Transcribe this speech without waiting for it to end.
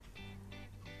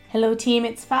Hello team,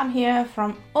 it's Fab here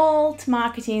from Alt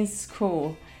Marketing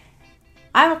School.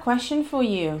 I have a question for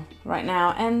you right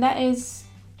now, and that is,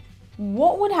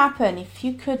 what would happen if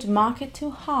you could market to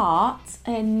hearts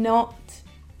and not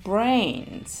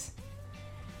brains?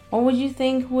 What would you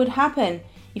think would happen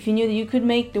if you knew that you could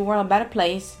make the world a better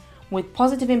place with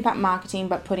positive impact marketing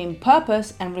but putting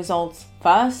purpose and results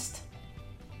first?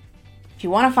 If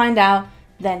you want to find out,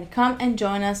 then come and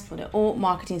join us for the Alt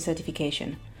Marketing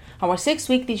Certification, our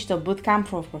 6-week digital bootcamp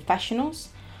for professionals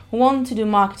who want to do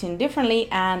marketing differently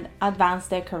and advance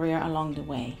their career along the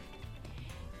way.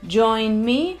 Join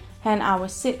me and our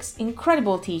 6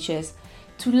 incredible teachers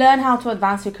to learn how to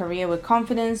advance your career with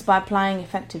confidence by applying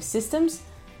effective systems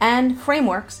and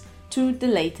frameworks to the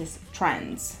latest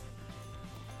trends.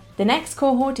 The next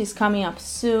cohort is coming up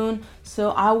soon,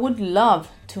 so I would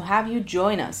love to have you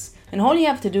join us. And all you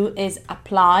have to do is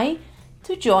apply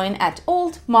to join at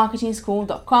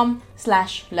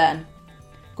altmarketingschool.com/learn.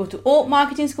 Go to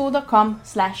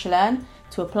altmarketingschool.com/learn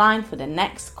to apply for the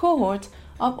next cohort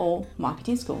of Alt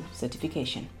Marketing School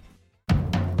certification.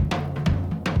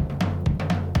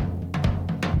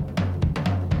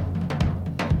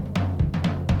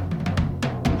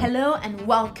 Hello and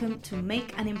welcome to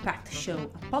Make an Impact Show,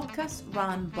 a podcast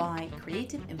run by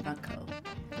Creative Impact Co.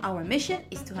 Our mission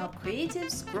is to help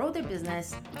creatives grow their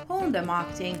business, hone their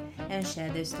marketing, and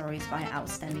share their stories via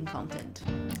outstanding content.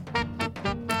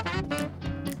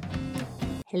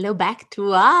 Hello back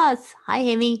to us. Hi,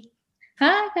 Amy.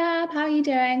 Hi, Fab. How are you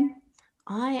doing?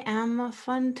 I am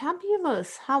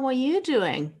fantabulous. How are you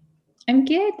doing? I'm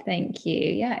good, thank you.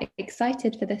 Yeah,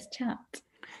 excited for this chat.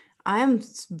 I am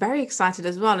very excited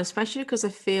as well, especially because I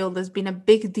feel there's been a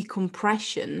big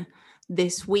decompression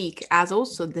this week, as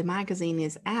also the magazine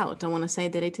is out. I want to say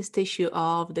the latest issue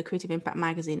of the Creative Impact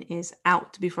magazine is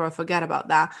out before I forget about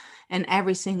that. And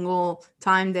every single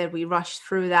time that we rush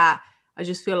through that, I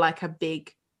just feel like a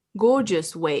big,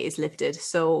 gorgeous weight is lifted.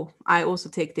 So I also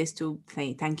take this to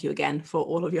say thank you again for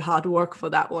all of your hard work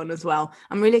for that one as well.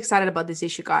 I'm really excited about this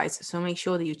issue, guys. So make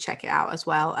sure that you check it out as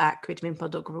well at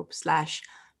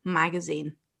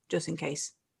creativeimpact.group/magazine, just in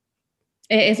case.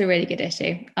 It is a really good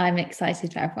issue. I'm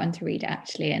excited for everyone to read it,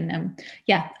 actually. And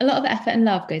a lot of effort and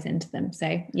love goes into them.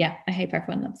 So yeah, I hope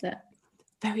everyone loves it.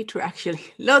 Very true,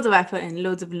 actually. Loads of effort and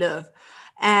loads of love.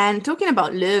 And talking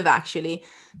about love, actually,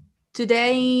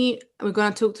 today we're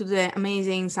going to talk to the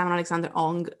amazing Simon Alexander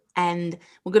Ong, and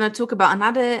we're going to talk about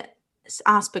another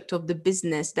aspect of the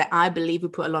business that I believe we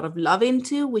put a lot of love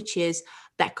into, which is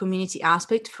that community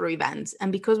aspect for events.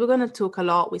 And because we're going to talk a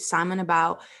lot with Simon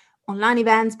about online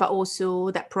events, but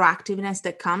also that proactiveness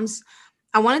that comes,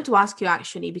 I wanted to ask you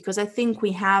actually, because I think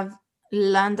we have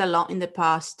learned a lot in the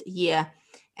past year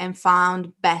and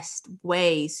found best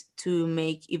ways to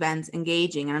make events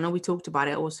engaging. And I know we talked about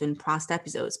it also in past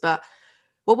episodes, but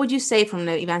what would you say from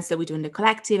the events that we do in the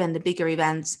collective and the bigger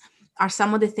events are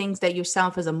some of the things that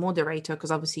yourself as a moderator,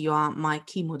 because obviously you are my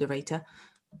key moderator,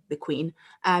 the queen,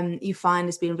 you find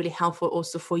has been really helpful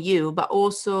also for you, but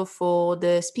also for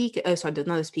the speaker, not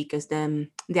the speakers, the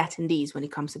attendees when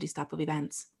it comes to this type of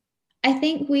events? I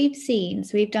think we've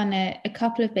done a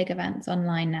couple of big events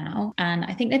online now, and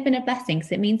I think they've been a blessing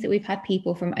because it means that we've had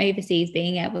people from overseas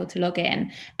being able to log in,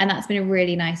 and that's been a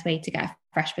really nice way to get a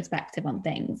fresh perspective on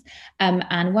things.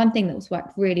 And one thing that's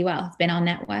worked really well has been our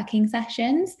networking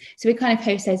sessions. So we kind of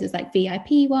host those as like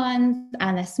VIP ones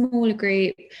and a smaller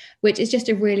group, which is just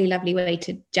a really lovely way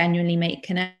to genuinely make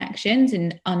connections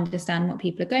and understand what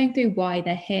people are going through, why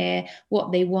they're here,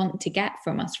 what they want to get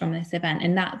from us from this event.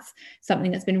 And that's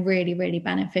something that's been really, really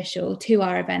beneficial to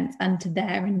our events and to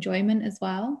their enjoyment as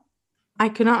well. I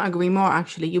cannot agree more,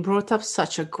 actually. You brought up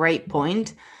such a great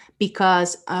point,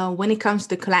 because when it comes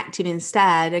to collective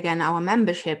instead, again, our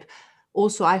membership,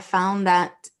 also I found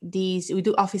that we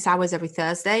do office hours every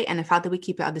Thursday, and the fact that we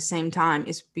keep it at the same time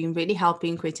has been really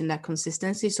helping creating that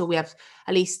consistency. So we have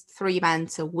at least 3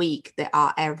 events a week that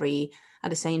are at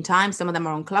the same time. Some of them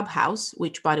are on Clubhouse,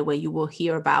 which, by the way, you will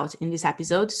hear about in this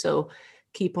episode. So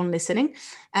keep on listening.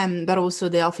 But also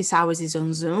the office hours is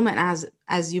on Zoom. And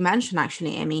as you mentioned,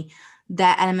 actually, Amy,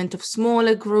 that element of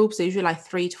smaller groups, usually like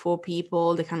 3 to 4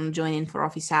 people, they can join in for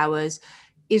office hours,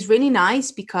 is really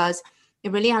nice because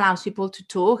it really allows people to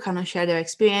talk and share their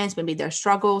experience, maybe their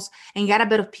struggles, and get a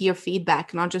bit of peer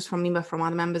feedback, not just from me, but from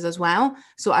other members as well.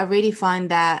 So I really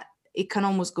find that it can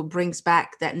almost brings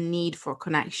back that need for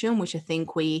connection, which I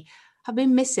think we have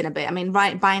been missing a bit. I mean,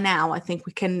 right by now, I think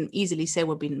we can easily say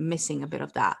we've been missing a bit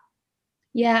of that.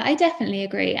 Yeah, I definitely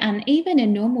agree. And even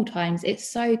in normal times, it's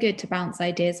so good to bounce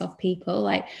ideas off people.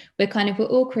 Like we're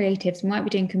all creatives, we might be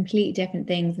doing completely different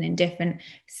things and in different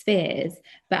spheres,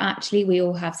 but actually we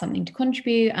all have something to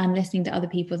contribute, and listening to other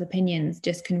people's opinions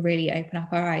just can really open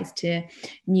up our eyes to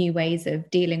new ways of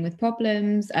dealing with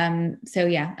problems. So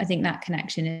yeah, I think that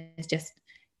connection is just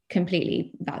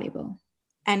completely valuable.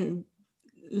 And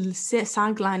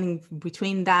sidelining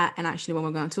between that and actually what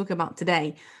we're going to talk about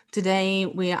today.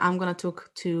 I'm going to talk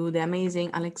to the amazing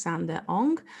Alexander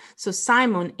Ong. So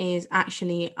Simon is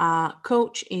actually a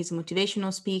coach, is a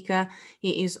motivational speaker.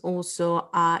 He is also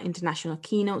an international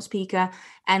keynote speaker.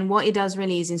 And what he does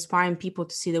really is inspiring people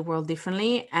to see the world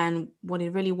differently. And what he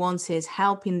really wants is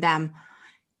helping them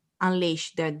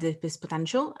unleash this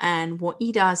potential. And what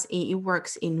he does, he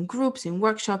works in groups, in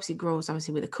workshops. He grows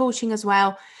obviously with the coaching as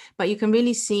well, but you can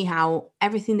really see how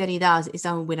everything that he does is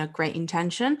done with a great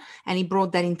intention. And he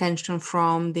brought that intention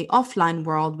from the offline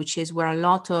world, which is where a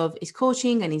lot of his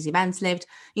coaching and his events lived,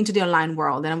 into the online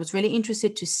world. And I was really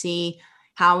interested to see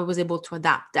how he was able to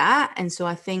adapt that. And so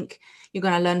I think you're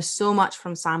going to learn so much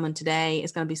from Simon today.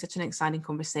 It's going to be such an exciting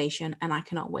conversation, and I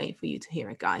cannot wait for you to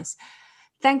hear it, guys.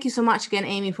 Thank you so much again,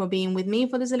 Amy, for being with me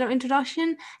for this little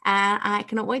introduction. And I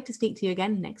cannot wait to speak to you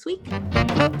again next week.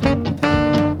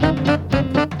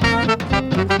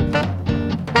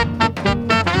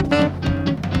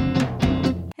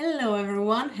 Hello,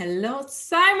 everyone. Hello,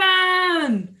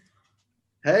 Simon.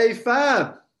 Hey,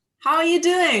 Fab. How are you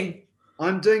doing?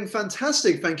 I'm doing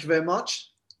fantastic. Thank you very much.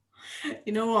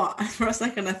 You know what? For a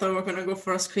second, I thought we were going to go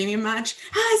for a screaming match.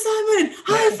 Hi, Simon.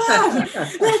 Hi,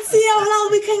 Fab. Let's see how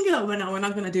loud we can go. But no, we're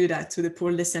not going to do that to the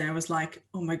poor listener. I was like,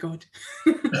 oh, my God,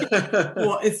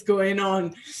 what is going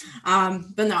on?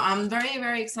 But no, I'm very,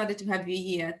 very excited to have you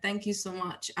here. Thank you so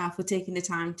much for taking the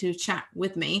time to chat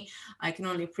with me. I can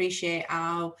only appreciate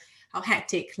how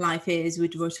hectic life is. We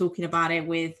were talking about it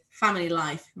with family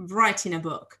life, writing a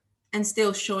book, and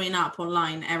still showing up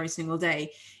online every single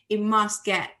day. It must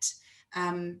get...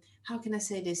 how can I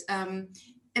say this?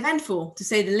 Eventful, to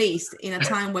say the least, in a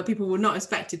time where people would not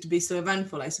expect it to be so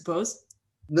eventful, I suppose.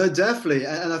 No, definitely.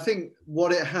 And I think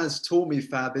what it has taught me,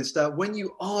 Fab, is that when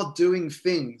you are doing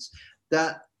things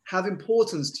that have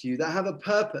importance to you, that have a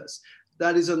purpose,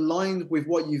 that is aligned with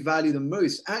what you value the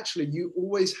most, actually, you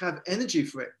always have energy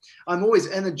for it. I'm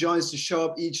always energized to show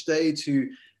up each day to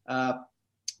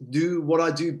do what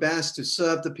I do best, to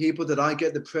serve the people that I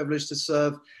get the privilege to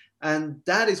serve. And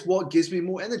that is what gives me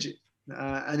more energy.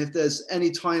 And if there's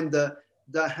any time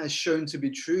that has shown to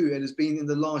be true, it has been in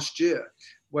the last year,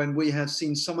 when we have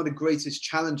seen some of the greatest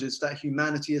challenges that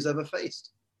humanity has ever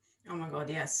faced. Oh my God,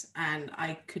 yes. And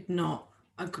I could not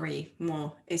agree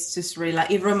more. It's just really like,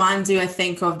 it reminds you, I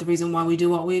think, of the reason why we do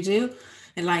what we do.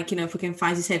 And like, if we can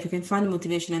find, as you say, if we can find the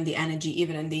motivation and the energy,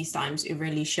 even in these times, it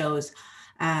really shows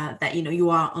that, you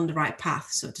are on the right path,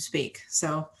 so to speak.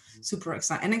 So super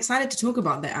excited to talk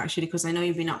about that, actually, because I know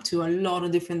you've been up to a lot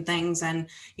of different things, and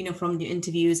from the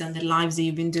interviews and the lives that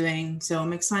you've been doing, so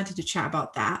I'm excited to chat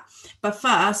about that. But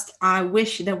first, I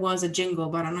wish there was a jingle,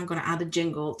 but I'm not going to add a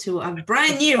jingle to a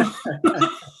brand new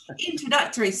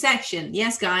introductory section.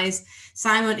 Yes, guys,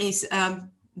 Simon is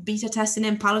beta testing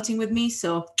and piloting with me,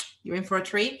 so you're in for a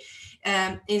treat.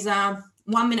 Is a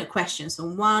 1 minute question, so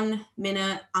 1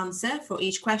 minute answer for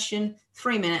each question,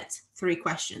 3 minutes, 3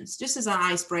 questions, just as an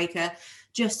icebreaker,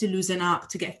 just to loosen up,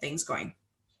 to get things going.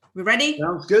 We ready?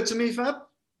 Sounds good to me, Fab.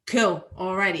 Cool.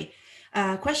 Alrighty.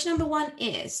 Question number 1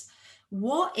 is,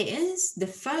 what is the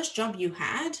first job you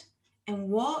had, and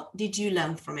what did you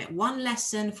learn from it? One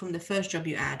lesson from the first job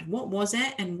you had. What was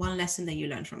it, and one lesson that you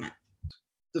learned from it?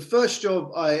 The first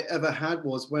job I ever had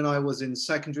was when I was in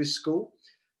secondary school.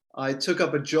 I took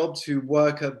up a job to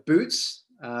work at Boots,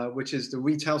 which is the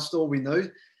retail store we know.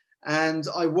 And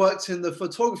I worked in the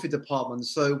photography department.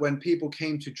 So when people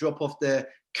came to drop off their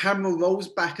camera rolls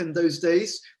back in those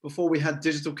days, before we had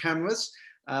digital cameras,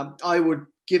 I would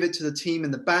give it to the team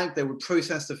in the back. They would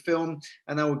process the film,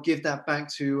 and I would give that back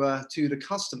to the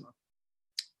customer.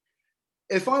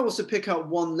 If I was to pick out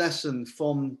one lesson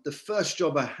from the first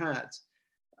job I had,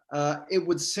 it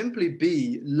would simply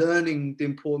be learning the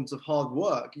importance of hard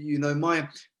work. My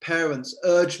parents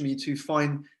urged me to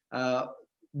find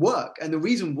work, and the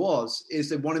reason is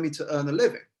they wanted me to earn a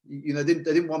living. They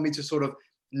didn't want me to sort of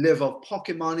live off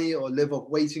pocket money or live off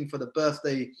waiting for the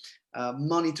birthday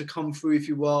money to come through, if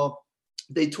you will.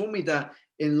 They taught me that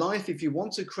in life, if you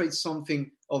want to create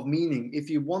something of meaning, if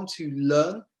you want to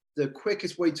learn, the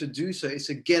quickest way to do so is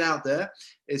to get out there,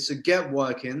 is to get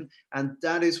working. And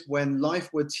that is when life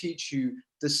will teach you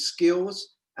the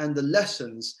skills and the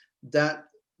lessons that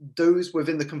those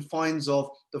within the confines of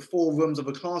the four rooms of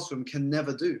a classroom can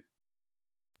never do.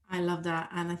 I love that,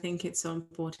 and I think it's so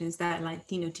important is that, like,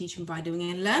 teaching by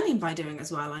doing and learning by doing as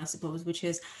well, I suppose, which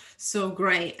is so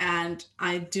great. And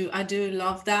I do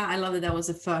love that. I love that that was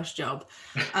the first job,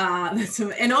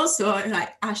 and also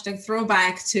like hashtag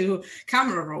throwback to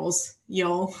camera rolls,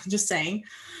 y'all. Just saying,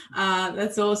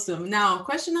 that's awesome. Now,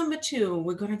 question number 2.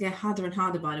 We're gonna get harder and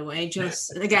harder, by the way.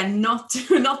 Just again, not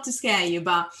to scare you,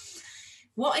 but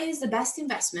what is the best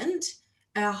investment,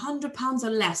 £100 or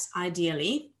less,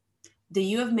 ideally, that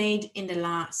you have made in the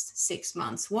last 6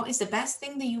 months? What is the best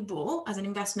thing that you bought as an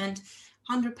investment,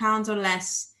 £100 or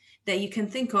less, that you can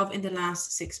think of in the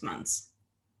last 6 months?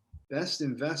 Best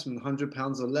investment,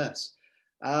 £100 or less.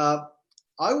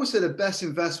 I would say the best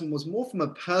investment was more from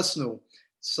a personal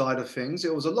side of things.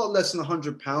 It was a lot less than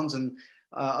 £100, and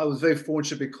I was very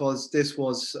fortunate because this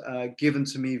was given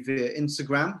to me via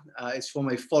Instagram. It's from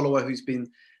a follower who's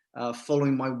been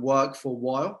following my work for a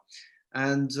while.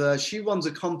 And she runs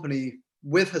a company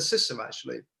with her sister,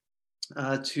 actually,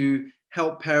 to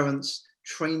help parents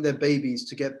train their babies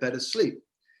to get better sleep.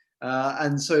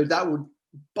 And so that would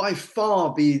by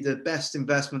far be the best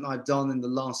investment I've done in the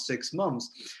last 6 months,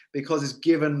 because it's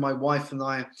given my wife and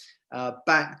I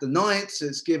back the nights.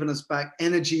 It's given us back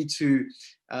energy to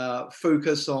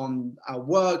focus on our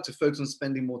work, to focus on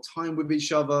spending more time with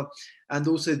each other, and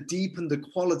also deepen the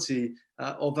quality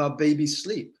of our baby's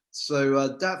sleep. So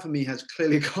that for me has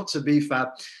clearly got to be, Fab,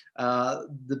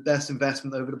 the best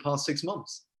investment over the past 6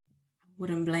 months.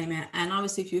 Wouldn't blame it. And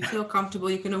obviously, if you feel comfortable,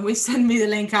 you can always send me the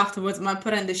link afterwards. I might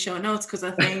put it in the show notes, because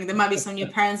I think there might be some new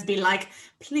parents be like,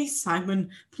 please, Simon,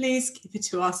 please give it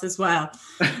to us as well.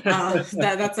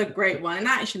 That's a great one. And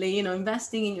actually,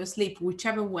 investing in your sleep,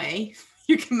 whichever way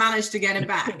you can manage to get it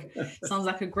back, sounds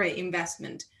like a great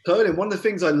investment. Totally. One of the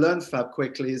things I learned, Fab,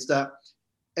 quickly is that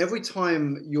every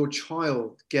time your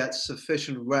child gets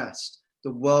sufficient rest,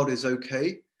 the world is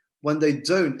okay. When they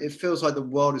don't, it feels like the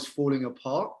world is falling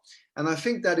apart. And I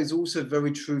think that is also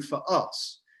very true for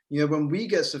us. When we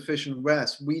get sufficient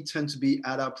rest, we tend to be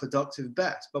at our productive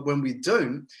best. But when we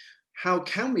don't, how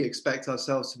can we expect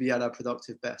ourselves to be at our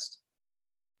productive best?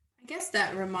 I guess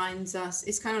that reminds us,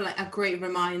 it's kind of like a great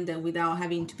reminder without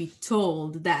having to be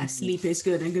told that sleep is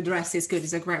good and good rest is good.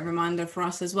 It's a great reminder for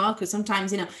us as well, because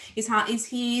sometimes,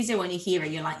 it's easier when you hear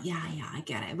it, you're like, yeah, I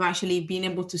get it. But actually being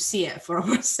able to see it for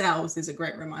ourselves is a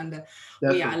great reminder.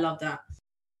 Well, yeah, I love that.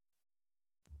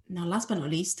 Now, last but not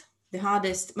least, the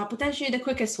hardest, but potentially the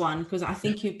quickest one, because I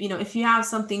think if you have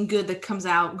something good that comes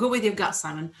out, go with your gut,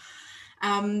 Simon.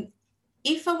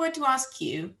 If I were to ask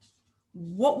you,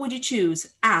 what would you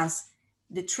choose as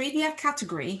the trivia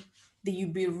category that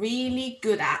you'd be really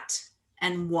good at,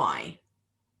 and why?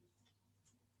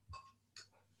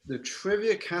 The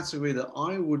trivia category that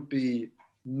I would be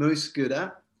most good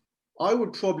at, I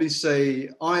would probably say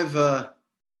either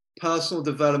personal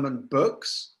development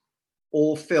books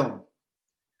or film.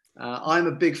 I'm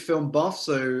a big film buff,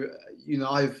 so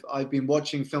I've been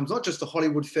watching films, not just the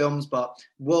Hollywood films, but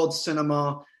world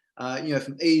cinema,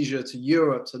 from Asia to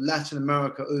Europe to Latin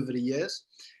America over the years.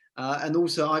 And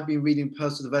also I've been reading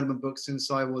personal development books since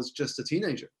I was just a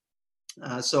teenager.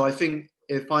 So I think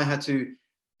if I had to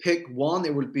pick one,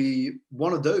 it would be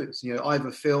one of those,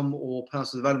 either film or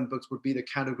personal development books would be the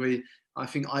category I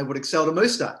think I would excel the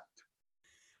most at.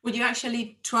 Would you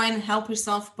actually try and help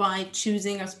yourself by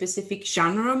choosing a specific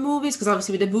genre of movies? Because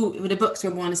obviously with the books, we're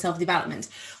more on self-development.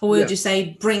 Or would you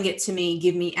say, bring it to me,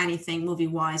 give me anything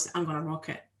movie-wise, I'm going to rock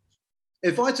it?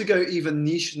 If I had to go even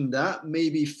niche than that,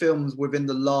 maybe films within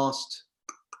the last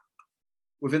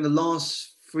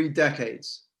 3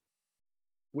 decades,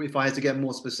 if I had to get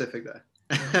more specific there.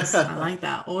 Yes, I like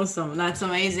that. Awesome. That's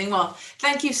amazing. Well,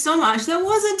 thank you so much. That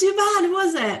wasn't too bad,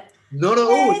 was it? Not at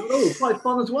all. Quite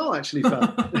fun as well, actually.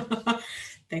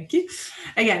 Thank you.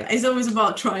 Again, it's always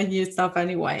about trying new stuff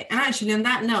anyway. And actually, on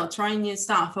that note, trying new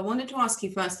stuff, I wanted to ask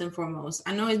you first and foremost,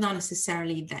 I know it's not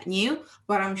necessarily that new,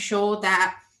 but I'm sure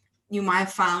that you might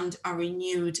have found a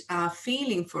renewed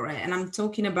feeling for it. And I'm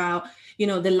talking about,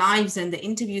 the lives and the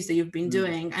interviews that you've been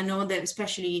doing. I know that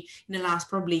especially in the last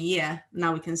probably year,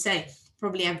 now we can say,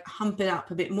 probably have humped it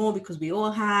up a bit more because we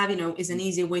all have, it's an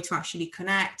easier way to actually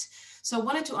connect. So I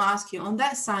wanted to ask you on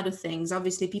that side of things,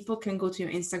 obviously people can go to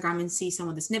your Instagram and see some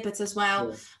of the snippets as well.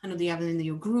 Yeah. I know they have it in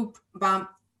your group, but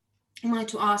I wanted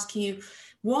to ask you,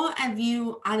 what have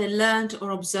you either learned or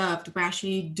observed by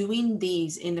actually doing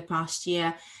these in the past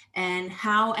year? And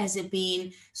how has it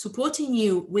been supporting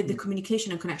you with the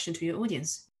communication and connection to your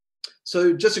audience?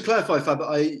 So just to clarify, Fab,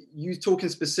 are you talking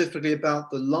specifically about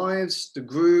the lives, the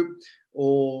group,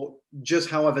 or just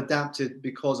how I've adapted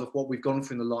because of what we've gone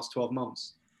through in the last 12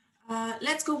 months?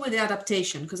 Let's go with the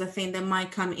adaptation, because I think that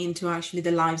might come into actually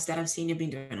the lives that I've seen you've been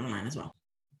doing online as well.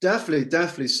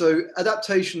 Definitely. So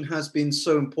adaptation has been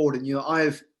so important.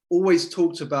 I've always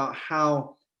talked about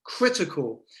how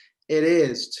critical it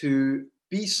is to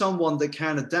be someone that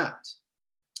can adapt.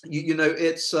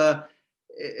 It's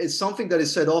something that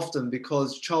is said often,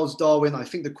 because Charles Darwin, I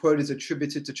think the quote is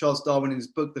attributed to Charles Darwin in his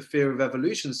book, The Fear of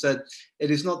Evolution, said,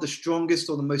 "It is not the strongest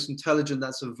or the most intelligent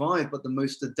that survive, but the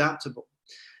most adaptable."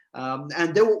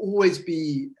 And there will always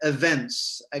be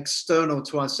events external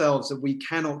to ourselves that we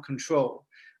cannot control,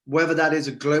 whether that is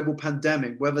a global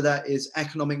pandemic, whether that is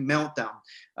economic meltdown,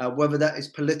 whether that is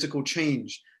political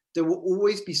change. There will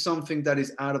always be something that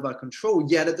is out of our control.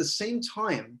 Yet at the same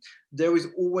time, there is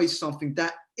always something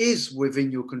that is within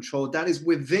your control, that is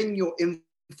within your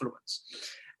influence.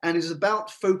 And it's about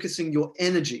focusing your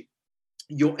energy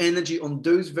on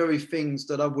those very things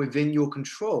that are within your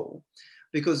control,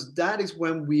 because that is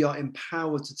when we are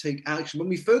empowered to take action. When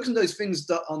we focus on those things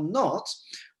that are not,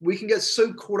 we can get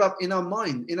so caught up in our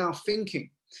mind, in our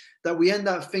thinking, that we end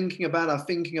up thinking about our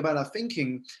thinking,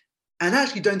 and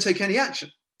actually don't take any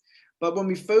action. But when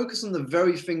we focus on the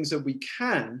very things that we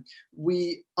can,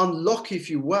 we unlock,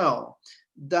 if you will,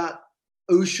 that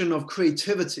ocean of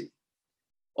creativity,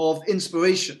 of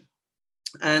inspiration.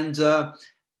 And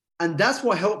that's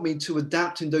what helped me to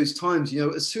adapt in those times.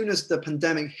 As soon as the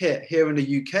pandemic hit here in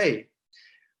the UK,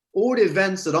 all the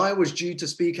events that I was due to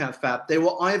speak at FAB, they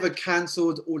were either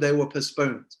cancelled or they were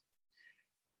postponed.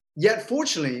 Yet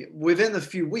fortunately, within a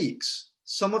few weeks,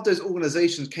 some of those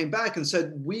organizations came back and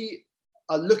said, we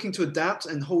are looking to adapt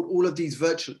and hold all of these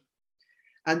virtually.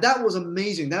 And that was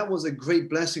amazing. That was a great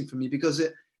blessing for me, because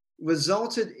it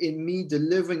resulted in me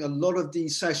delivering a lot of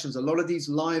these sessions, a lot of these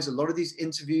lives, a lot of these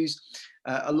interviews,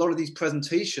 a lot of these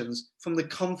presentations from the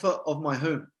comfort of my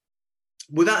home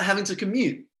without having to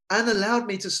commute, and allowed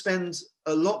me to spend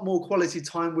a lot more quality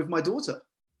time with my daughter.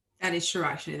 That is true,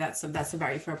 actually. That's a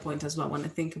very fair point as well. When I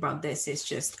think about this, it's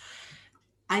just,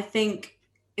 I think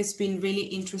it's been really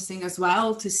interesting as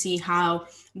well to see how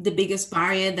the biggest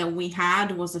barrier that we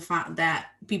had was the fact that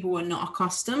people were not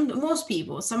accustomed. Most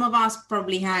people, some of us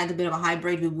probably had a bit of a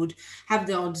hybrid. We would have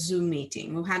the odd Zoom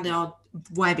meeting, we had the odd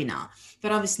webinar,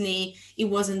 but obviously it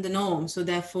wasn't the norm. So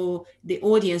therefore the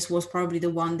audience was probably the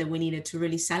one that we needed to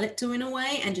really sell it to in a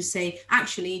way, and just say,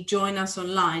 actually join us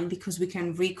online because we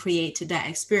can recreate that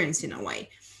experience in a way.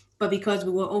 But because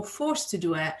we were all forced to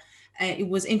do it, it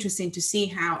was interesting to see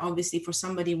how, obviously, for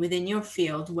somebody within your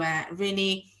field, where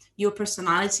really your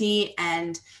personality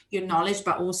and your knowledge,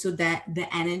 but also the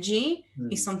energy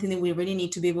is something that we really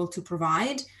need to be able to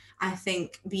provide. I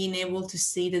think being able to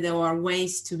see that there are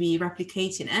ways to be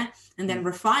replicating it and then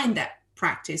refine that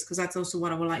practice, because that's also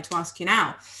what I would like to ask you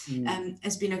now,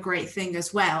 has been a great thing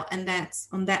as well. And that's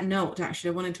on that note,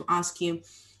 actually, I wanted to ask you,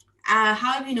 how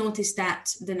have you noticed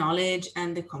that the knowledge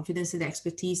and the confidence and the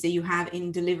expertise that you have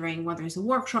in delivering, whether it's a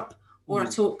workshop or a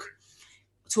talk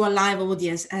to a live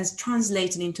audience, has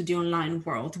translated into the online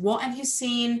world? What have you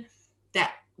seen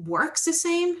that works the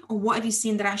same, or what have you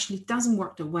seen that actually doesn't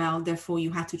work that well, therefore you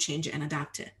had to change it and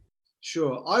adapt it?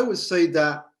 Sure. I would say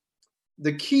that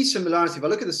the key similarity, if I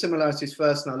look at the similarities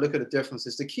first and I look at the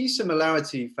differences, the key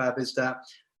similarity, Fab, is that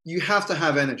you have to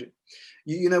have energy.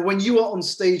 You know, when you are on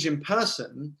stage in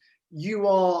person, you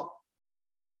are,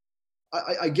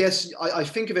 I guess, I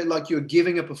think of it like you're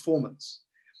giving a performance.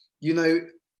 You know,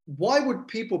 why would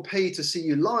people pay to see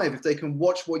you live if they can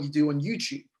watch what you do on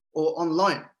YouTube or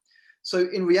online? So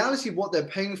in reality, what they're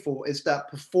paying for is that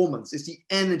performance. It's the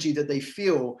energy that they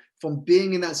feel from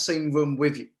being in that same room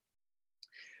with you.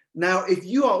 Now, if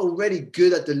you are already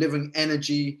good at delivering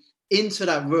energy into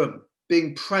that room,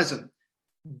 being present,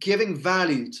 giving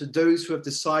value to those who have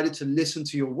decided to listen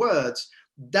to your words,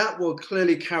 that will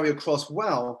clearly carry across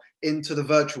well into the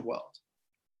virtual world.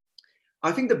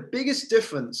 I think the biggest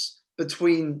difference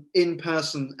between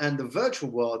in-person and the virtual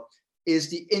world is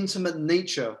the intimate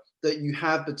nature that you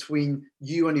have between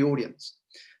you and the audience.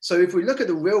 So if we look at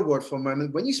the real world for a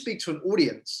moment, when you speak to an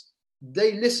audience,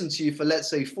 they listen to you for, let's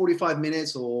say, 45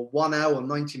 minutes or 1 hour or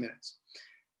 90 minutes.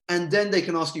 And then they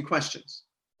can ask you questions.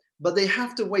 But they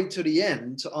have to wait till the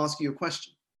end to ask you a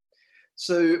question.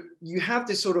 So you have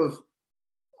this sort of,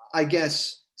 I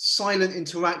guess, silent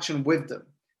interaction with them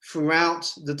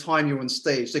throughout the time you're on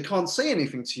stage. They can't say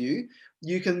anything to you.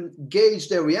 You can gauge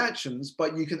their reactions,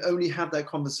 but you can only have that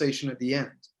conversation at the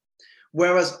end.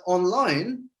 Whereas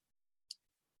online,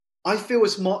 I feel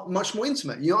it's much more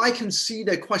intimate. You know, I can see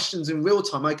their questions in real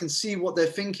time. I can see what they're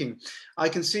thinking. I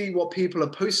can see what people are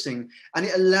posting, and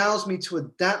it allows me to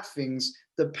adapt things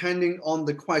depending on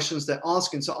the questions they're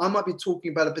asking. So I might be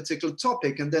talking about a particular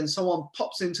topic, and then someone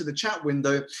pops into the chat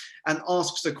window and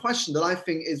asks a question that I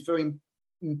think is very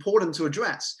important to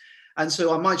address. And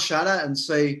so I might shout out and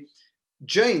say,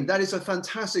 Jane, that is a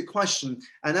fantastic question.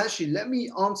 And actually, let me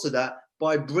answer that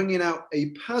by bringing out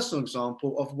a personal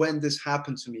example of when this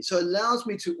happened to me. So it allows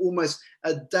me to almost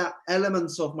adapt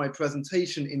elements of my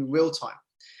presentation in real time.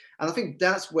 And I think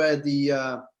that's where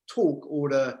the talk or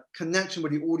the connection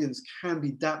with the audience can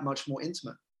be that much more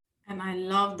intimate. And I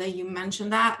love that you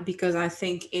mentioned that, because I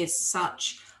think it's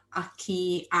such a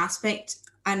key aspect.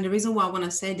 And the reason why I want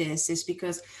to say this is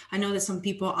because I know that some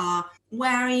people are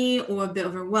wary or a bit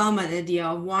overwhelmed at the idea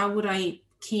of, why would I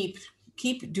keep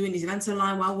doing these events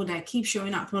online? Why would I keep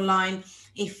showing up online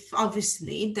if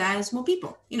obviously there's more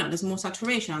people? You know, there's more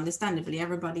saturation, understandably.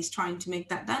 Everybody's trying to make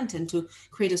that dent and to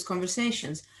create those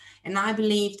conversations. And I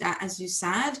believe that, as you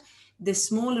said, the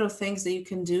small little things that you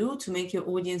can do to make your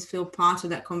audience feel part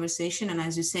of that conversation, and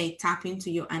as you say, tap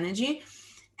into your energy,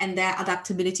 and their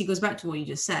adaptability goes back to what you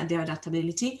just said. Their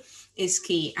adaptability is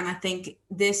key. And I think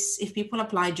this, if people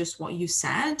apply just what you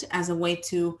said as a way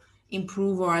to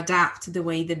improve or adapt the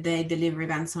way that they deliver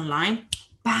events online,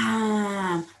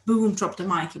 bam, boom, drop the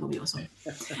mic, it will be awesome.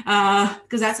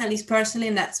 Because that's, at least personally,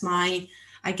 and that's my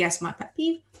pet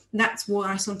peeve. That's what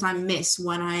I sometimes miss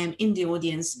when I am in the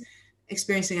audience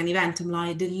experiencing an event. I'm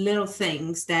like, the little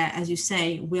things that, as you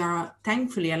say, we are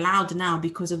thankfully allowed now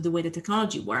because of the way the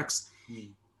technology works.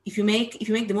 If you make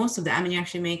the most of that, I mean, you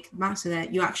actually make most of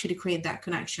that, you actually create that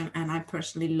connection. And I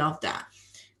personally love that.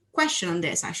 Question on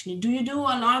this, actually, do you do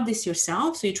a lot of this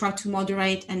yourself? So you try to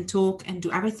moderate and talk and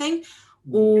do everything,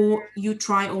 or you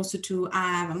try also to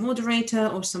have a moderator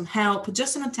or some help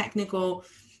just on a technical,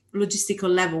 logistical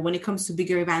level when it comes to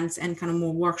bigger events and kind of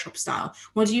more workshop style?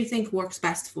 What do you think works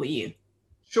best for you?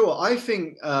 Sure. I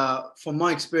think from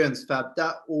my experience, Fab,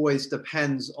 that always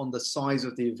depends on the size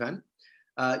of the event.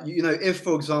 If,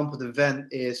 for example, the event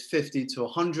is 50 to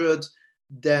 100,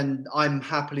 then I'm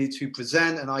happily to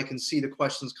present and I can see the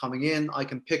questions coming in. I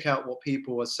can pick out what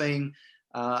people are saying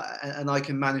and I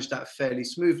can manage that fairly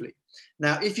smoothly.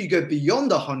 Now, if you go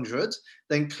beyond 100,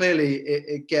 then clearly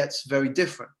it gets very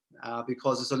different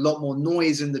because there's a lot more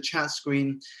noise in the chat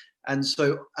screen. And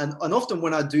so, and often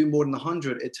when I do more than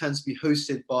 100, it tends to be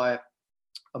hosted by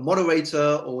a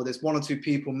moderator, or there's one or two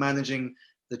people managing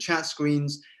the chat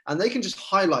screens, and they can just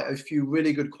highlight a few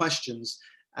really good questions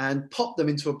and pop them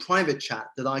into a private chat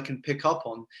that I can pick up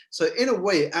on. So in a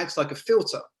way, it acts like a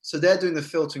filter. So they're doing the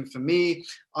filtering for me.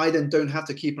 I then don't have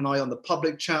to keep an eye on the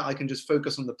public chat. I can just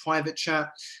focus on the private chat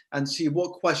and see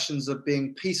what questions are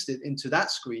being pasted into that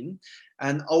screen.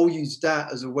 And I'll use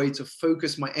that as a way to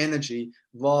focus my energy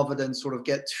rather than sort of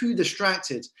get too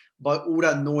distracted by all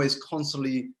that noise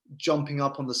constantly jumping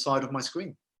up on the side of my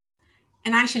screen.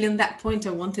 And actually, on that point,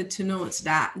 I wanted to note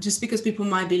that just because people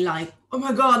might be like, oh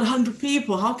my God, 100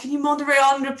 people, how can you moderate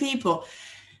 100 people?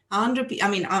 100 people, I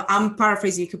mean, I'm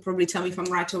paraphrasing, you could probably tell me if I'm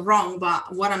right or wrong,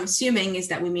 but what I'm assuming is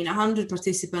that we mean 100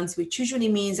 participants, which usually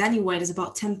means anyway, there's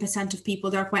about 10% of people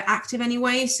that are quite active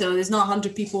anyway. So there's not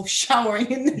 100 people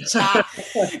showering in the chat,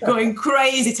 going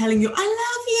crazy, telling you,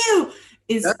 I love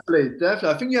you. Definitely.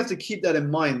 I think you have to keep that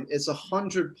in mind. It's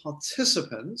 100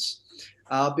 participants.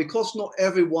 Because not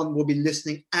everyone will be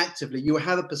listening actively. You will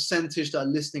have a percentage that are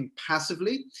listening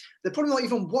passively. They're probably not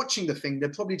even watching the thing. They're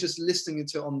probably just listening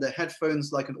to it on their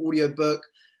headphones like an audiobook.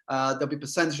 There'll be a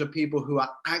percentage of people who are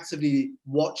actively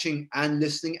watching and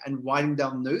listening and writing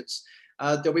down notes.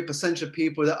 There'll be a percentage of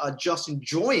people that are just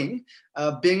enjoying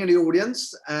being in the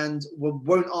audience and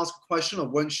won't ask a question or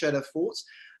won't share their thoughts.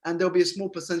 And there'll be a small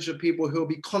percentage of people who will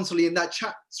be constantly in that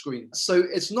chat screen. So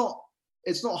it's not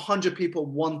 100 people at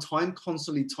one time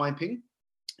constantly typing.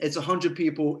 It's 100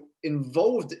 people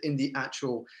involved in the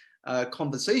actual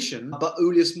conversation, but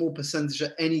only a small percentage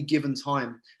at any given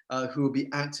time who will be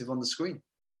active on the screen.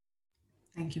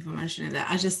 Thank you for mentioning that.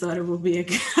 I just thought it would be a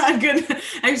good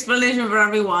explanation for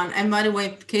everyone. And by the way,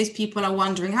 in case people are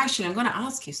wondering, actually, I'm going to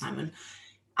ask you, Simon,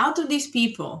 out of these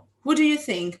people, who do you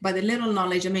think, by the little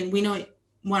knowledge, I mean, we know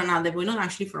one another, we're not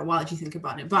actually for a while if you think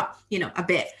about it, but, a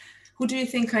bit. Who do you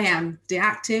think I am? The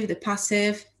active, the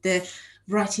passive, the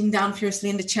writing down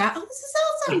fiercely in the chat? Oh, this is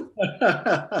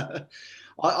awesome.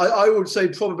 I would say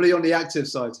probably on the active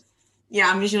side.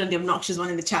 Yeah, I'm usually the obnoxious one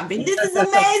in the chat being, this is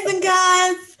amazing,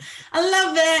 guys. I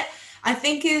love it. I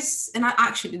think this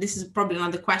is probably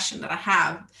another question that I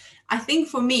have. I think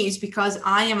for me, it's because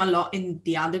I am a lot in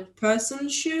the other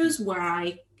person's shoes where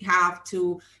I have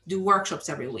to do workshops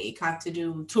every week. I have to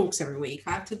do talks every week.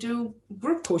 I have to do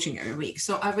group coaching every week.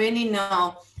 So I really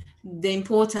know the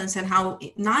importance and how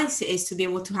nice it is to be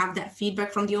able to have that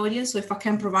feedback from the audience. So if I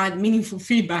can provide meaningful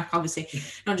feedback, obviously,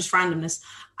 not just randomness,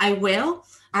 I will.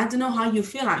 I don't know how you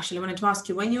feel, actually. I wanted to ask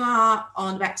you, when you are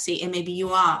on the backseat and maybe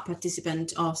you are a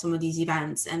participant of some of these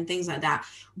events and things like that,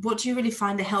 what do you really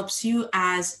find that helps you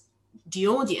as the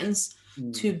audience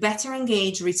to better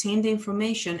engage, retain the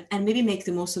information, and maybe make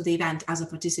the most of the event as a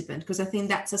participant? Because I think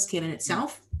that's a skill in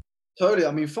itself. Totally.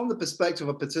 I mean, from the perspective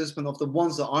of a participant, of the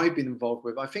ones that I've been involved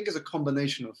with, I think it's a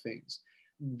combination of things.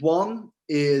 One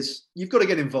is you've got to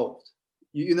get involved.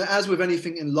 You know, as with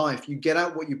anything in life, you get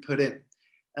out what you put in.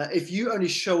 If you only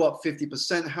show up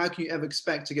 50%, how can you ever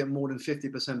expect to get more than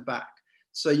 50% back?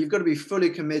 So you've got to be fully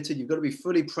committed. You've got to be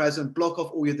fully present, block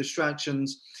off all your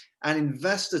distractions, and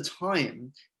invest the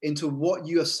time into what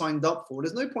you are signed up for.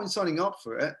 There's no point signing up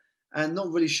for it and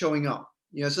not really showing up.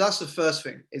 You know, so that's the first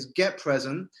thing, is get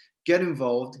present, get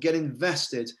involved, get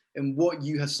invested in what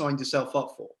you have signed yourself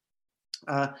up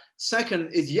for.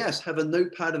 Second is, yes, have a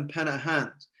notepad and pen at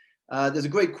hand. There's a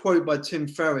great quote by Tim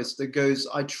Ferriss that goes,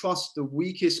 "I trust the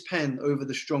weakest pen over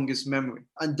the strongest memory."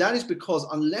 And that is because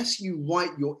unless you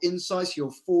write your insights,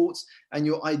 your thoughts, and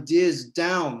your ideas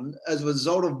down as a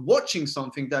result of watching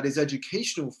something that is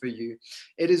educational for you,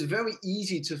 it is very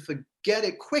easy to forget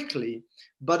it quickly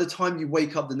by the time you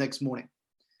wake up the next morning.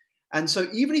 And so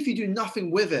even if you do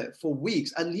nothing with it for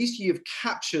weeks, at least you have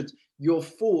captured your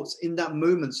thoughts in that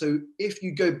moment. So if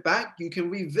you go back, you can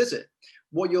revisit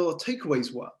what your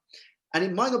takeaways were. And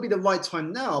it might not be the right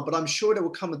time now, but I'm sure there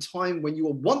will come a time when you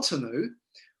will want to know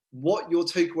what your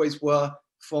takeaways were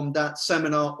from that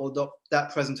seminar or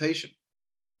that presentation.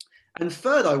 And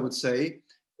third, I would say,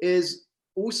 is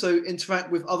also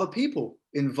interact with other people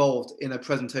involved in a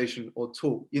presentation or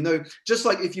talk. You know, just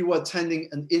like if you were attending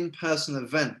an in-person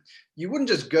event, you wouldn't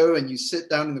just go and you sit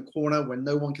down in the corner when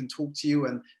no one can talk to you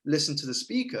and listen to the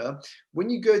speaker. When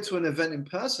you go to an event in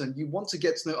person, you want to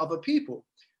get to know other people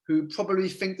who probably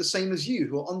think the same as you,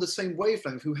 who are on the same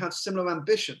wavelength, who have similar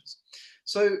ambitions.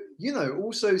 So, you know,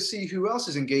 also see who else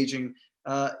is engaging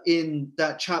in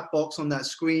that chat box on that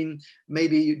screen.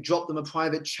 Maybe drop them a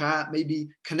private chat, maybe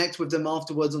connect with them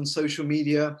afterwards on social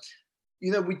media.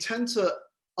 You know, we tend to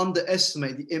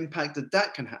underestimate the impact that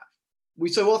that can have. We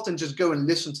so often just go and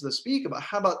listen to the speaker, but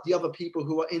how about the other people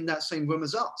who are in that same room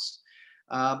as us?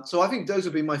 So I think those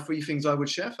would be my 3 things I would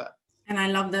share, Fat. And I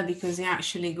love that, because it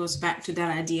actually goes back to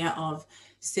that idea of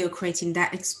still creating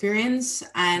that experience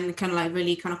and kind of like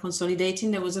really kind of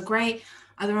consolidating. There was a great,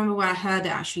 I don't remember where I heard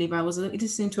it actually, but I was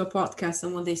listening to a podcast,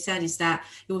 and what they said is that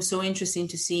it was so interesting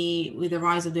to see with the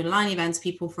rise of the online events,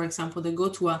 people, for example, they go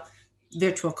to a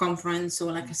virtual conference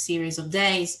or like a series of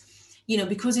days, you know,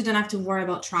 because you don't have to worry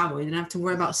about travel, you don't have to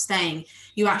worry about staying,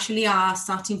 you actually are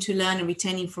starting to learn and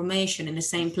retain information in the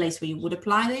same place where you would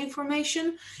apply the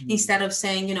information, instead of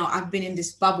saying, you know, I've been in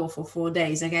this bubble for 4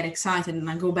 days, I get excited and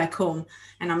I go back home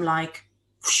and I'm like,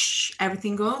 whoosh,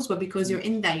 everything goes. But because you're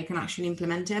in there, you can actually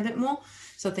implement it a bit more.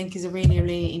 So I think it's a really,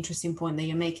 really interesting point that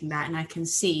you're making that, and I can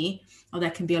see how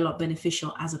that can be a lot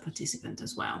beneficial as a participant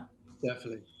as well.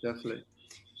 Definitely.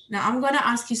 Now, I'm going to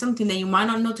ask you something that you might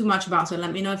not know too much about, so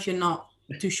let me know if you're not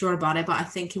too sure about it, but I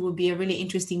think it would be a really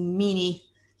interesting mini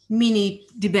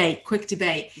debate, quick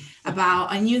debate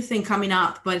about a new thing coming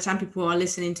up. By the time people are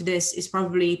listening to this, it's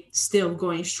probably still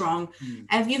going strong.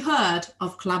 Have you heard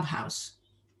of Clubhouse?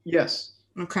 Yes.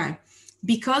 Okay.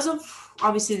 Because of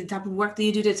obviously the type of work that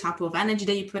you do, the type of energy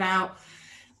that you put out,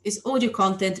 is audio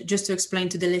content. Just to explain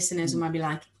to the listeners who might be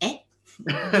like,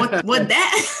 what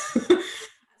that?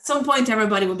 At some point,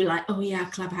 everybody will be like, oh yeah,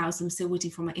 Clubhouse, I'm still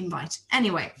waiting for my invite.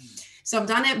 Anyway, so I've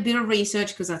done a bit of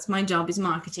research because that's my job, is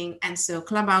marketing. And so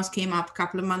Clubhouse came up a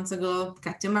couple of months ago,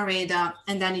 got to my radar,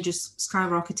 and then it just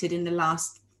skyrocketed in the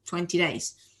last 20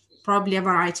 days, probably a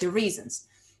variety of reasons.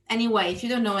 Anyway, if you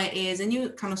don't know, it is a new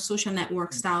kind of social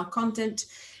network style content.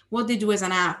 What they do as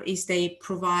an app is they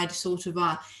provide sort of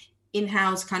a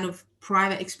in-house kind of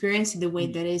private experience in the way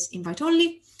that is invite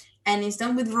only. And it's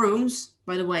done with rooms.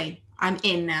 By the way, I'm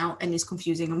in now and it's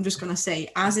confusing. I'm just going to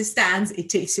say, as it stands, it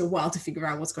takes you a while to figure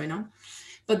out what's going on.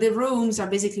 But the rooms are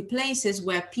basically places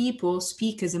where people,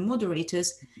 speakers and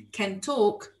moderators can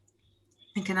talk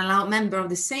and can allow a member of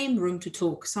the same room to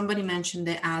talk. Somebody mentioned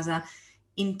it as an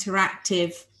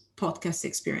interactive podcast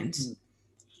experience.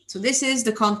 So this is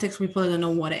the context. We probably don't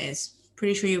know what it is.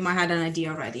 Pretty sure you might have an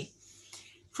idea already.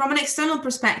 From an external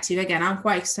perspective, again, I'm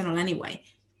quite external anyway.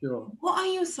 Sure. What are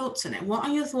your thoughts on it? What are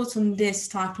your thoughts on this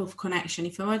type of connection?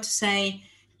 If I were to say,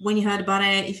 when you heard about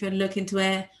it, if you look into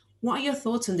it, what are your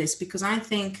thoughts on this? Because I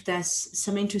think there's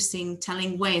some interesting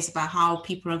telling ways about how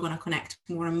people are going to connect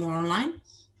more and more online.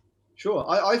 Sure.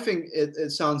 I think it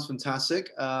sounds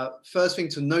fantastic. First thing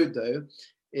to note, though,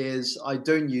 is I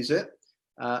don't use it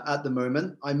at the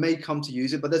moment. I may come to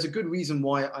use it, but there's a good reason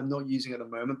why I'm not using it at the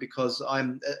moment, because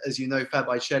as you know, Fab,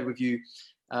 I shared with you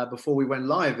before we went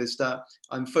live, is that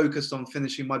I'm focused on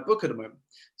finishing my book at the moment.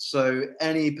 So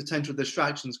any potential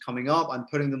distractions coming up, I'm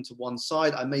putting them to one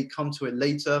side. I may come to it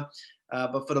later,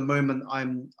 but for the moment,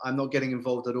 I'm not getting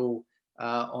involved at all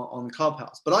on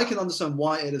Clubhouse. But I can understand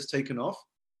why it has taken off.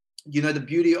 You know, the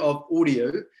beauty of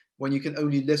audio, when you can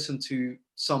only listen to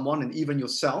someone and even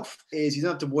yourself, is you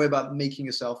don't have to worry about making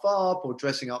yourself up or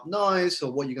dressing up nice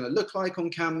or what you're going to look like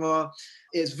on camera.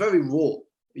 It's very raw.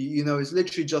 You know, it's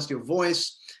literally just your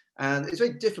voice, and it's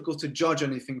very difficult to judge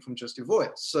anything from just your voice.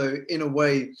 So in a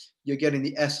way, you're getting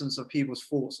the essence of people's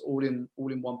thoughts all in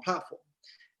one platform.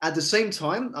 At the same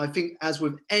time, I think, as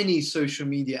with any social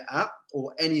media app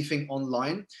or anything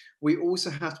online, we also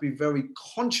have to be very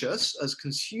conscious as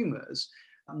consumers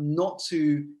not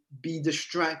to be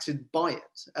distracted by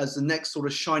it as the next sort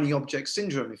of shiny object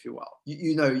syndrome, if you will.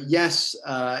 You know, yes,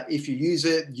 if you use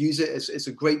it. It's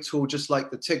a great tool, just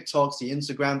like the TikToks, the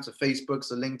Instagrams, the Facebooks,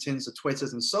 the LinkedIns, the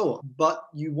Twitters, and so on. But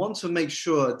you want to make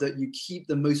sure that you keep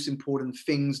the most important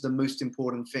things.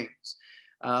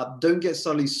 Don't get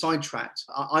suddenly sidetracked.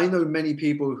 I know many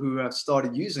people who have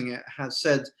started using it have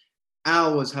said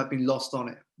hours have been lost on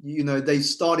it. You know, they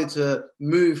started to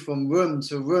move from room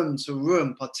to room to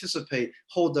room, participate,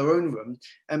 hold their own room.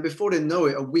 And before they know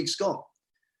it, a week's gone.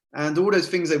 And all those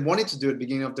things they wanted to do at the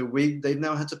beginning of the week, they've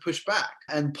now had to push back.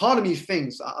 And part of me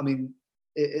thinks, I mean,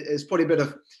 it's probably a bit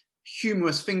of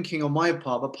humorous thinking on my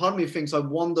part, but part of me thinks, I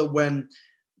wonder when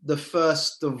the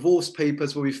first divorce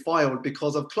papers will be filed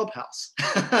because of Clubhouse.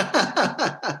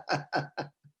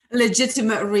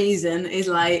 Legitimate reason is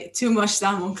like too much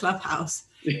time on Clubhouse.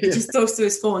 Yeah. He just talks to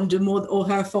his phone or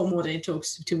her phone more than he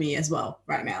talks to me as well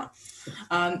right now.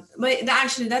 But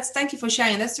thank you for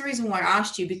sharing. That's the reason why I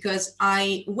asked you, because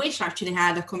I wish I actually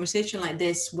had a conversation like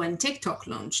this when TikTok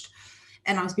launched,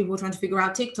 and I was people trying to figure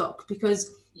out TikTok,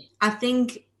 because I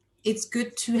think it's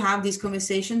good to have these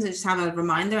conversations and just have a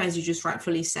reminder, as you just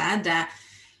rightfully said, that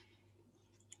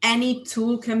any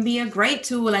tool can be a great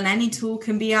tool and any tool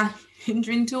can be a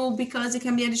hindering tool because it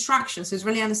can be a distraction. So it's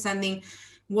really understanding,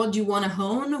 what do you want to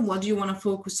hone? What do you want to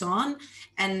focus on?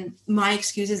 And my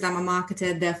excuse is that I'm a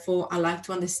marketer, therefore I like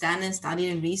to understand and study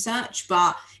and research.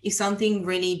 But if something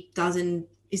really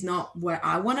is not where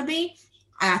I want to be,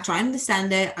 I try and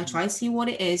understand it. I try to see what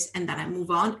it is, and then I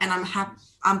move on. And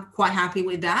I'm quite happy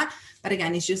with that. But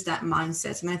again, it's just that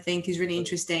mindset. And I think it's really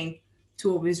interesting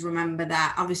to always remember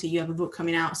that. Obviously you have a book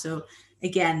coming out, so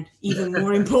again, even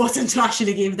more important to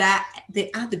actually give that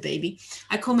the baby.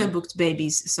 I call my books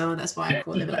babies, so that's why I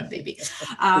call them like baby.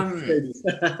 Now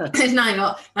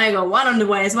I got one on the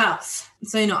way as well.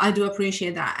 So, you know, I do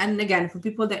appreciate that. And again, for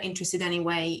people that are interested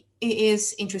anyway, it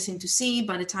is interesting to see.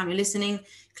 By the time you're listening,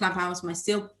 Clubhouse might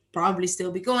probably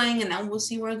still be going, and then we'll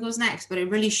see where it goes next. But it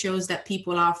really shows that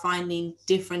people are finding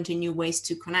different and new ways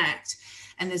to connect.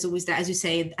 And there's always that, as you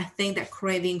say, I think that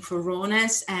craving for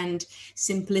rawness and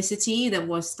simplicity that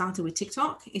was started with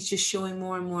TikTok is just showing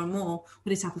more and more and more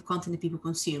with the type of content that people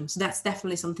consume. So that's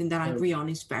definitely something that I agree on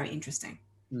is very interesting.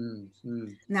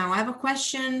 Now I have a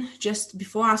question, just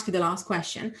before I ask you the last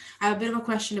question, I have a bit of a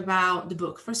question about the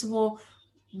book. First of all,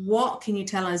 what can you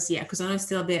tell us? Because I know it's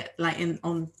still a bit like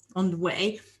on the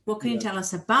way. What can you tell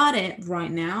us about it right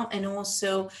now? And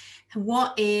also,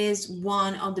 what is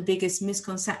one of the biggest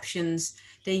misconceptions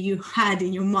that you had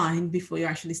in your mind before you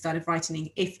actually started writing,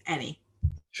 if any?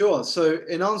 Sure. So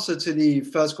in answer to the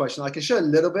first question, I can share a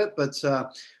little bit, but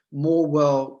more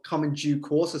will come in due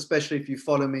course, especially if you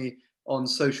follow me on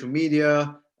social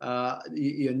media.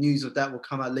 Your news of that will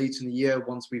come out later in the year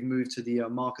once we've moved to the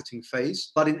marketing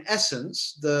phase. But in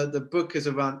essence, the book is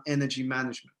around energy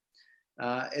management.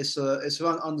 It's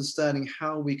around understanding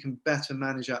how we can better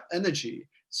manage our energy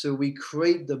so we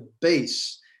create the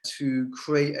base to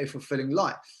create a fulfilling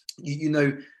life. You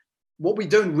know, what we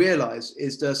don't realize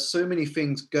is there's so many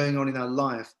things going on in our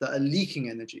life that are leaking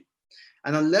energy.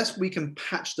 And unless we can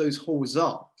patch those holes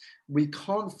up, we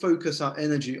can't focus our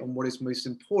energy on what is most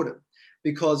important.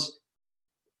 Because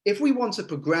if we want to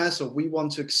progress or we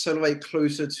want to accelerate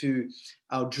closer to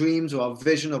our dreams or our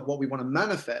vision of what we want to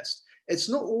manifest, it's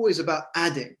not always about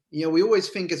adding. You know, we always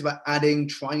think it's about adding,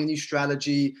 trying a new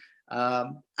strategy,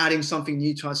 adding something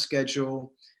new to our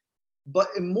schedule. But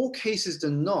in more cases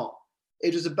than not,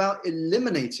 it is about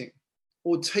eliminating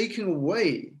or taking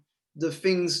away the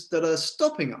things that are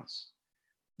stopping us,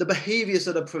 the behaviors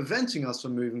that are preventing us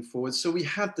from moving forward. So we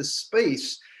have the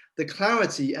space, the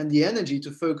clarity, and the energy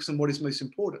to focus on what is most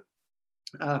important.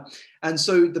 And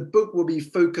so the book will be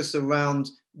focused around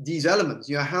these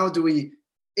elements. How do we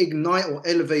ignite or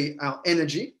elevate our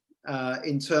energy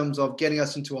in terms of getting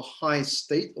us into a high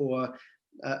state, or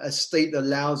a state that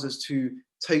allows us to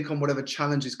take on whatever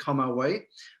challenges come our way?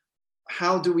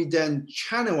 How do we then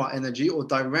channel our energy or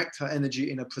direct our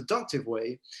energy in a productive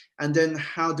way? And then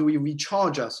how do we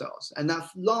recharge ourselves? And that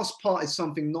last part is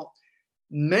something not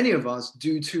many of us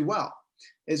do too well,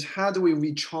 is how do we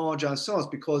recharge ourselves?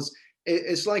 Because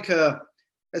it's like a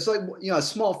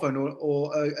smartphone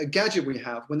or a gadget we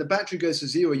have. When the battery goes to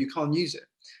zero, you can't use it.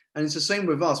 And it's the same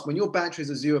with us. When your battery is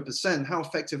at 0%, how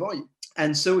effective are you?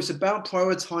 And so it's about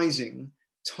prioritizing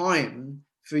time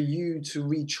for you to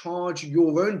recharge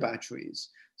your own batteries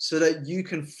so that you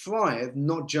can thrive,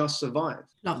 not just survive.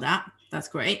 Love that. That's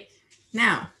great.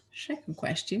 Now, second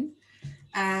question.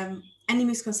 Any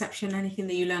misconception, anything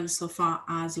that you learned so far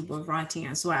as you were writing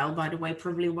as well? By the way,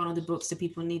 probably one of the books that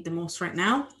people need the most right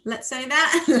now. Let's say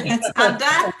that. Let's add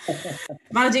that.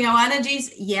 Managing our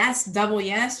energies. Yes. Double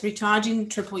yes. Recharging.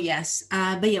 Triple yes.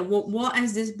 But yeah, what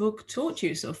has this book taught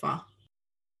you so far?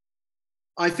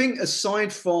 I think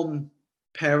aside from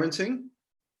parenting,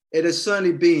 it has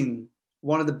certainly been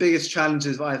one of the biggest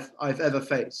challenges I've ever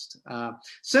faced.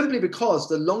 Simply because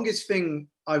the longest thing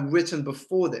I've written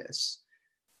before this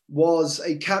was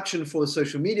a caption for a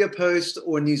social media post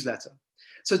or a newsletter.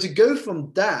 So to go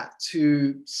from that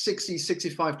to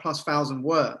 65 plus thousand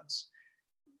words,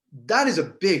 that is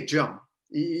a big jump.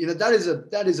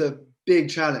 That is a big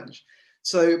challenge.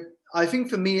 So I think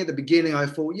for me at the beginning, I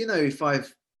thought, if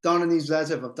I've done a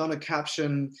newsletter, if I've done a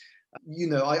caption,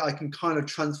 I can kind of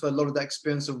transfer a lot of that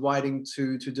experience of writing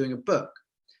to doing a book.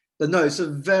 But no, it's a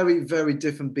very, very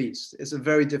different beast. It's a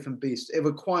very different beast. It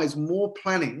requires more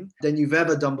planning than you've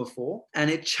ever done before, and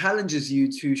it challenges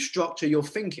you to structure your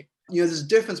thinking. There's a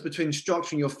difference between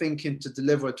structuring your thinking to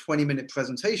deliver a 20-minute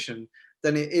presentation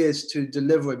than it is to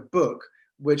deliver a book,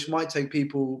 which might take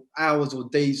people hours or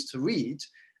days to read.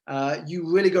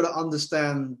 You really got to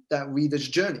understand that reader's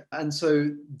journey. And so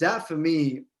that for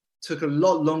me took a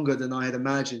lot longer than I had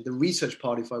imagined, the research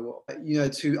part, if I will,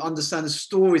 to understand the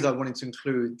stories I wanted to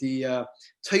include, the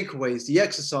takeaways, the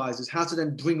exercises, how to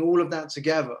then bring all of that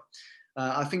together.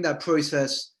 I think that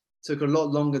process took a lot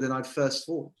longer than I'd first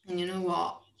thought. And you know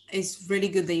what? It's really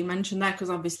good that you mentioned that, because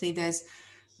obviously there's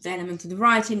the element of the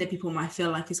writing that people might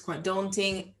feel like is quite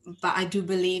daunting. But I do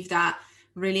believe that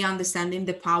really understanding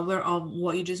the power of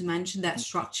what you just mentioned, that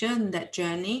structure and that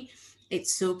journey,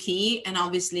 it's so key. And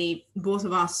obviously both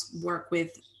of us work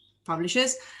with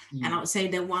publishers. And I would say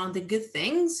that one of the good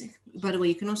things, by the way,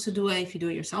 you can also do it if you do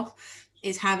it yourself,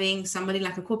 is having somebody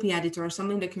like a copy editor or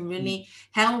something that can really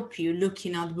help you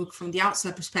looking at the book from the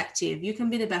outside perspective. You can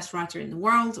be the best writer in the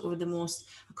world or the most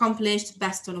accomplished,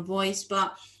 best tone of voice,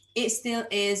 but it still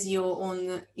is your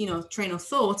own, train of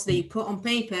thoughts that you put on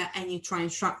paper and you try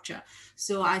and structure.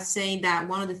 So I say that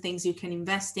one of the things you can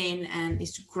invest in, and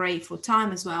it's great for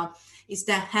time as well, is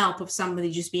the help of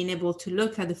somebody just being able to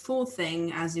look at the full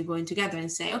thing as you're going together and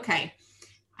say, okay,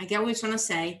 I get what you're trying to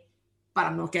say, but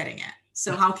I'm not getting it.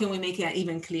 So how can we make it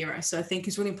even clearer? So I think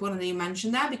it's really important that you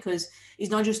mentioned that, because it's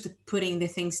not just putting the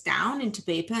things down into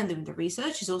paper and doing the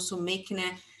research, it's also making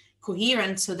it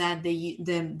coherent so that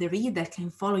the reader can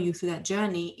follow you through that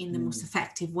journey in the most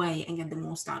effective way and get the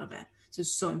most out of it. So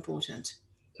it's so important.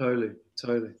 Totally.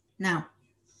 Now,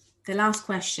 the last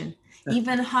question,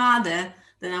 even harder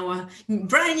than our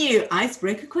brand new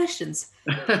icebreaker questions.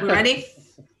 We ready?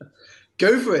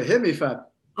 Go for it. Hit me, Fab.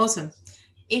 Awesome.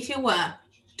 If you were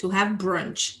to have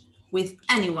brunch with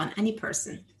anyone, any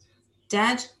person,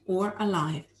 dead or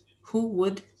alive, who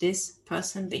would this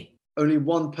person be? Only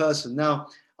one person. Now,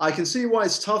 I can see why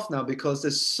it's tough now, because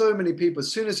there's so many people.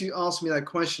 As soon as you asked me that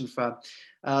question, Fab,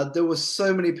 there were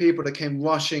so many people that came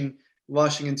rushing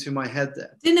into my head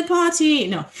there. Dinner party?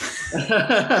 No.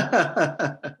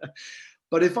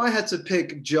 But if I had to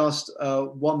pick just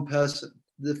one person,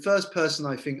 the first person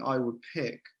I think I would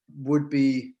pick would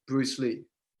be Bruce Lee.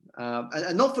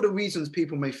 And not for the reasons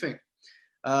people may think.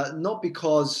 Not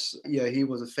because he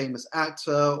was a famous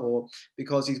actor or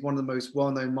because he's one of the most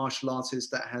well-known martial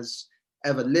artists that has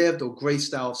ever lived or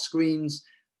graced our screens,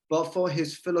 but for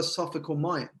his philosophical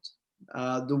mind.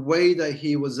 The way that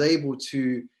he was able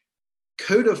to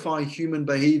codify human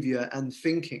behavior and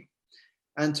thinking,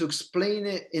 and to explain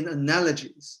it in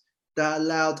analogies that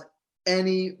allowed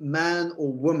any man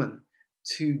or woman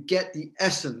to get the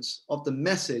essence of the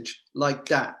message like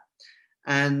that.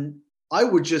 And I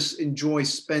would just enjoy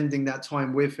spending that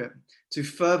time with him to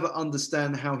further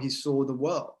understand how he saw the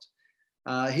world.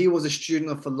 He was a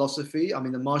student of philosophy. I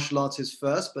mean, a martial artist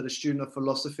first, but a student of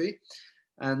philosophy.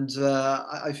 And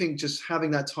I think just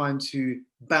having that time to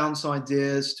bounce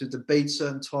ideas, to debate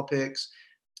certain topics,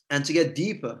 and to get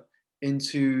deeper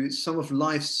into some of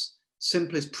life's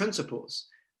simplest principles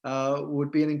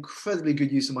would be an incredibly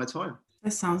good use of my time.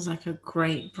 That sounds like a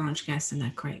great brunch guest and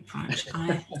a great brunch.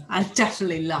 I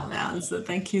definitely love that answer.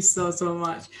 Thank you so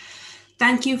much.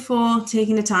 Thank you for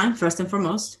taking the time, first and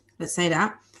foremost. Let's say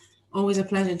that. Always a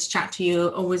pleasure to chat to you.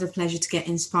 Always a pleasure to get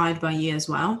inspired by you as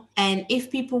well. And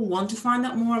if people want to find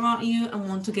out more about you and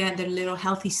want to get their little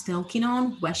healthy stoking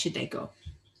on, where should they go?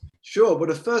 Sure. Well,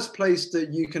 the first place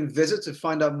that you can visit to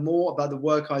find out more about the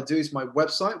work I do is my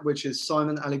website, which is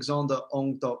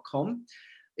simonalexanderong.com.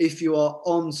 If you are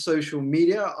on social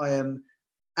media, I am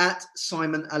at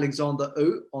Simon Alexander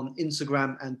O on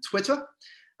Instagram and Twitter.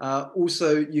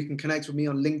 Also, you can connect with me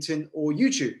on LinkedIn or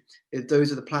YouTube if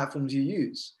those are the platforms you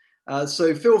use.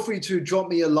 So feel free to drop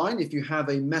me a line if you have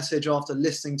a message after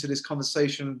listening to this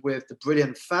conversation with the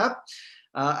brilliant Fab.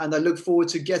 And I look forward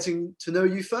to getting to know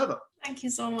you further. Thank you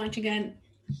so much again.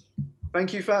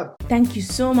 Thank you, Fab. Thank you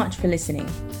so much for listening.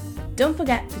 Don't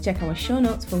forget to check our show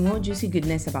notes for more juicy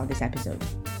goodness about this episode.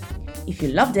 If you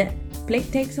loved it, please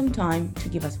take some time to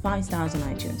give us 5 stars on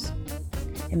iTunes.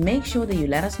 And make sure that you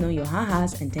let us know your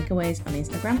ha-has and takeaways on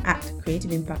Instagram at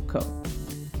Creative Impact Co.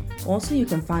 Also, you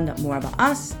can find out more about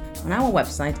us on our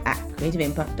website at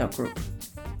creativeimpact.group.